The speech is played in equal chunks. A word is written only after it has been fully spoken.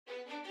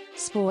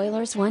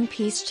Spoilers One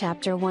Piece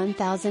Chapter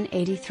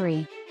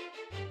 1083.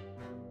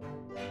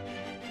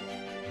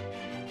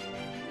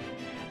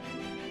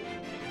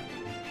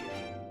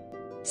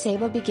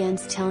 Sabo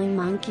begins telling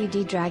Monkey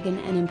D. Dragon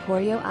and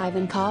Emporio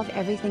Ivankov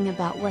everything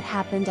about what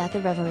happened at the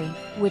Reverie,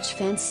 which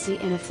fans see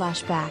in a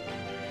flashback.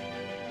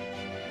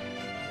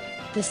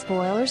 The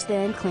spoilers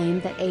then claim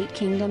that 8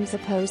 kingdoms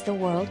oppose the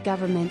world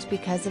government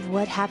because of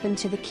what happened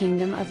to the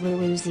kingdom of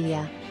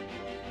Luluzia.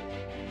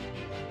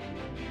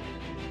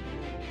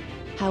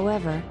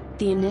 However,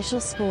 the initial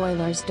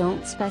spoilers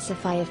don't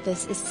specify if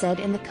this is said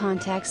in the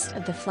context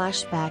of the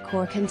flashback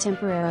or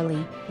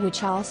contemporarily,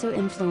 which also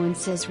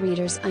influences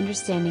readers'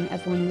 understanding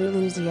of when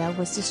Luluzia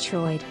was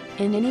destroyed.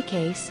 In any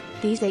case,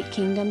 these 8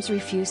 kingdoms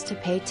refuse to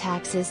pay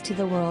taxes to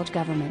the world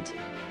government.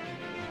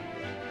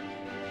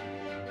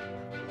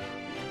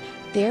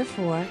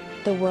 Therefore,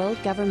 the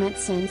world government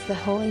sends the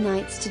Holy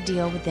Knights to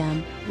deal with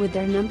them, with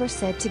their number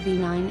said to be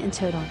 9 in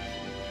total.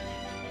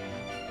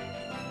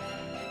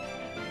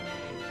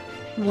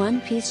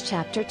 One Piece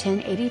Chapter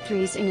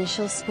 1083's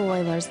initial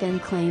spoilers then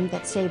claim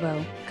that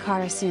Sabo,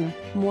 Karasu,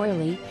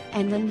 Morley,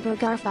 and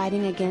Lindbergh are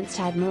fighting against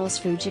Admirals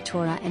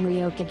Fujitora and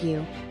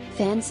Ryokugyu.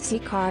 Fans see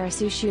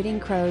Karasu shooting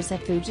crows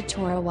at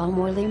Fujitora while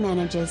Morley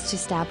manages to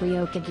stab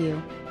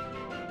Ryokugyu.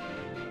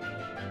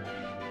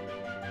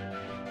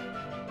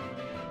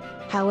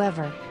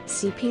 However,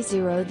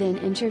 CP0 then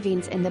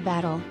intervenes in the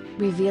battle,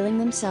 revealing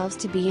themselves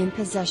to be in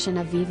possession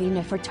of Vivi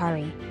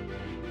Nefertari.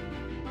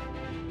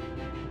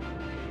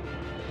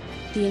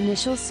 The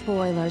initial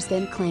spoilers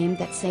then claim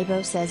that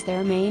Sabo says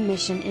their main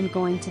mission in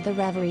going to the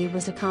Reverie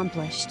was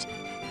accomplished.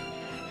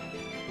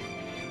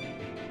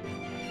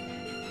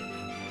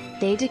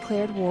 They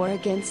declared war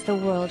against the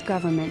world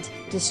government,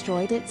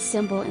 destroyed its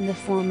symbol in the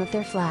form of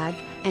their flag,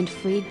 and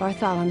freed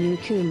Bartholomew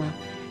Kuma.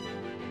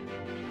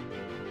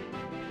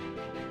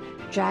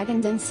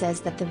 Dragon then says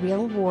that the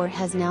real war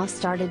has now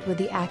started with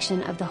the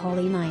action of the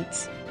Holy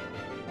Knights.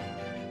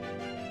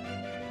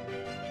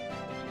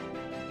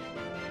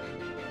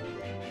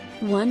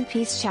 One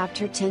Piece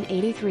Chapter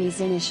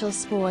 1083's initial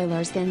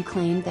spoilers then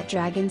claim that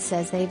Dragon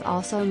says they've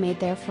also made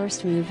their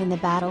first move in the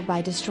battle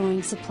by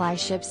destroying supply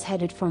ships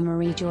headed for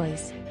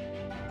Mariejois.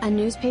 A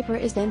newspaper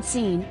is then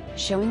seen,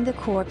 showing the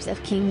corpse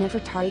of King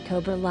Nefertari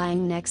Cobra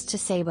lying next to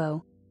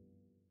Sabo.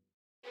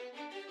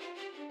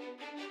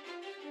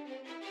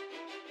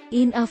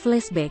 In a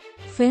flashback,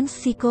 fans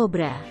see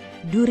Cobra,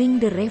 during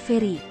the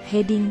Reverie,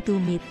 heading to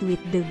meet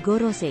with the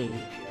Gorosei.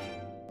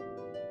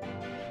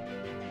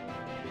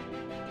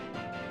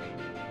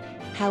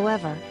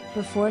 However,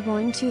 before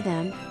going to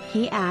them,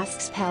 he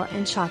asks Pell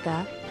and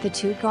Chaka, the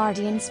 2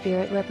 guardian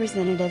spirit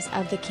representatives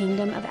of the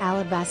Kingdom of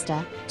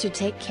Alabasta, to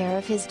take care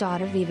of his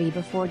daughter Vivi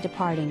before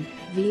departing.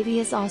 Vivi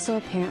is also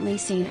apparently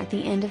seen at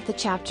the end of the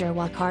chapter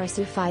while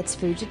Karasu fights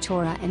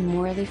Fujitora and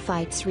Morley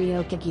fights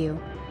Ryokugyu.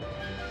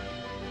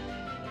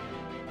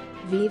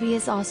 Vivi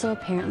is also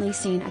apparently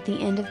seen at the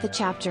end of the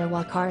chapter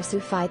while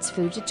Karasu fights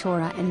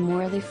Fujitora and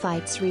Morley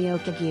fights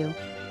Ryokugyu.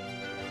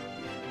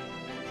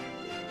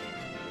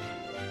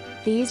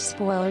 These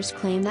spoilers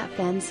claim that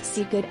fans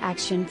see good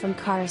action from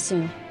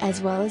Karasu,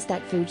 as well as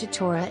that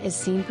Fujitora is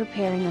seen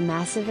preparing a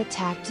massive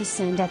attack to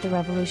send at the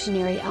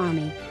Revolutionary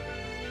Army.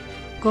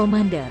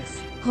 Commanders,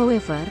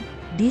 however,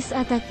 this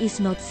attack is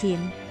not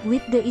seen,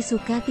 with the issue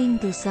cutting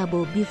to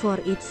Sabo before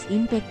its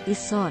impact is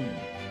shown.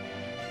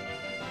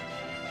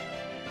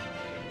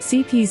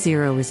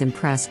 CP0 is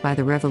impressed by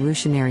the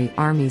Revolutionary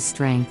Army's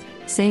strength,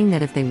 saying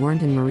that if they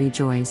weren't in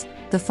Mariejois,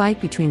 the fight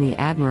between the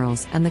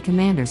admirals and the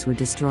commanders would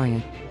destroy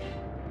it.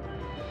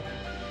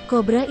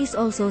 Cobra is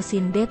also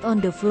seen dead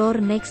on the floor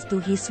next to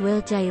his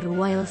wheelchair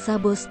while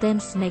Sabo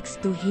stands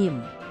next to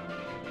him.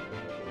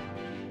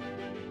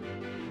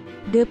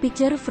 The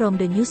picture from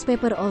the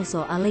newspaper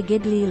also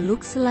allegedly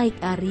looks like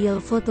a real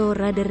photo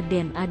rather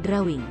than a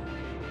drawing.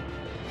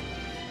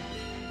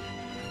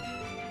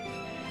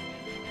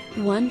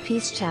 One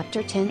Piece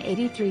Chapter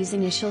 1083's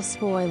initial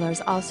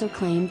spoilers also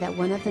claim that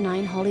one of the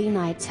 9 Holy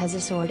Knights has a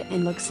sword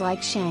and looks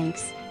like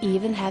Shanks,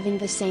 even having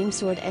the same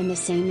sword and the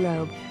same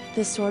robe.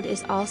 The sword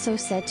is also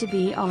said to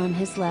be on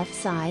his left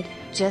side,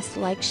 just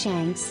like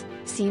Shanks,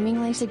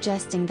 seemingly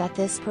suggesting that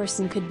this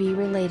person could be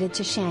related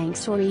to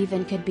Shanks or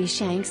even could be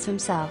Shanks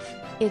himself.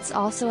 It's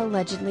also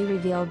allegedly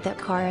revealed that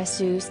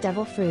Karasu's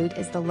devil fruit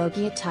is the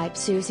Logia type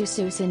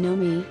Susususu no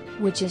Mi,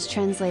 which is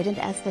translated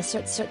as the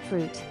Sut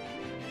fruit.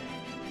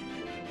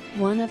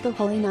 One of the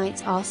Holy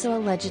Knights also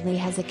allegedly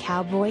has a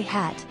cowboy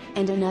hat,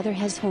 and another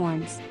has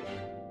horns.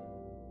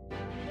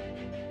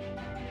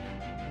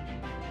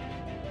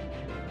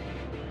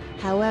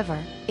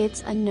 However,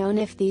 it's unknown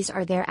if these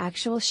are their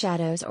actual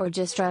shadows or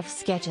just rough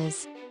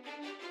sketches.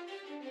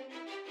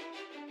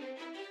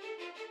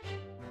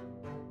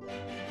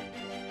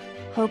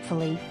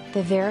 Hopefully,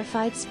 the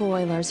verified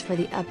spoilers for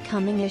the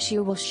upcoming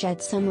issue will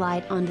shed some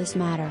light on this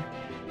matter.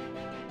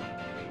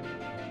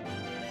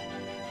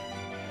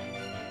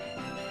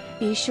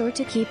 Be sure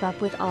to keep up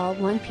with all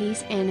One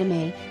Piece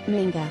anime,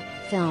 manga,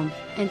 film,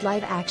 and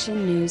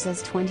live-action news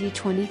as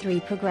 2023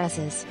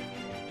 progresses.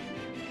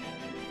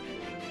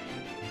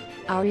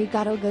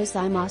 Arigato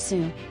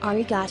gozaimasu.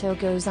 Arigato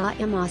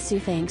gozaimasu.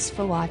 Thanks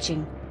for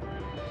watching.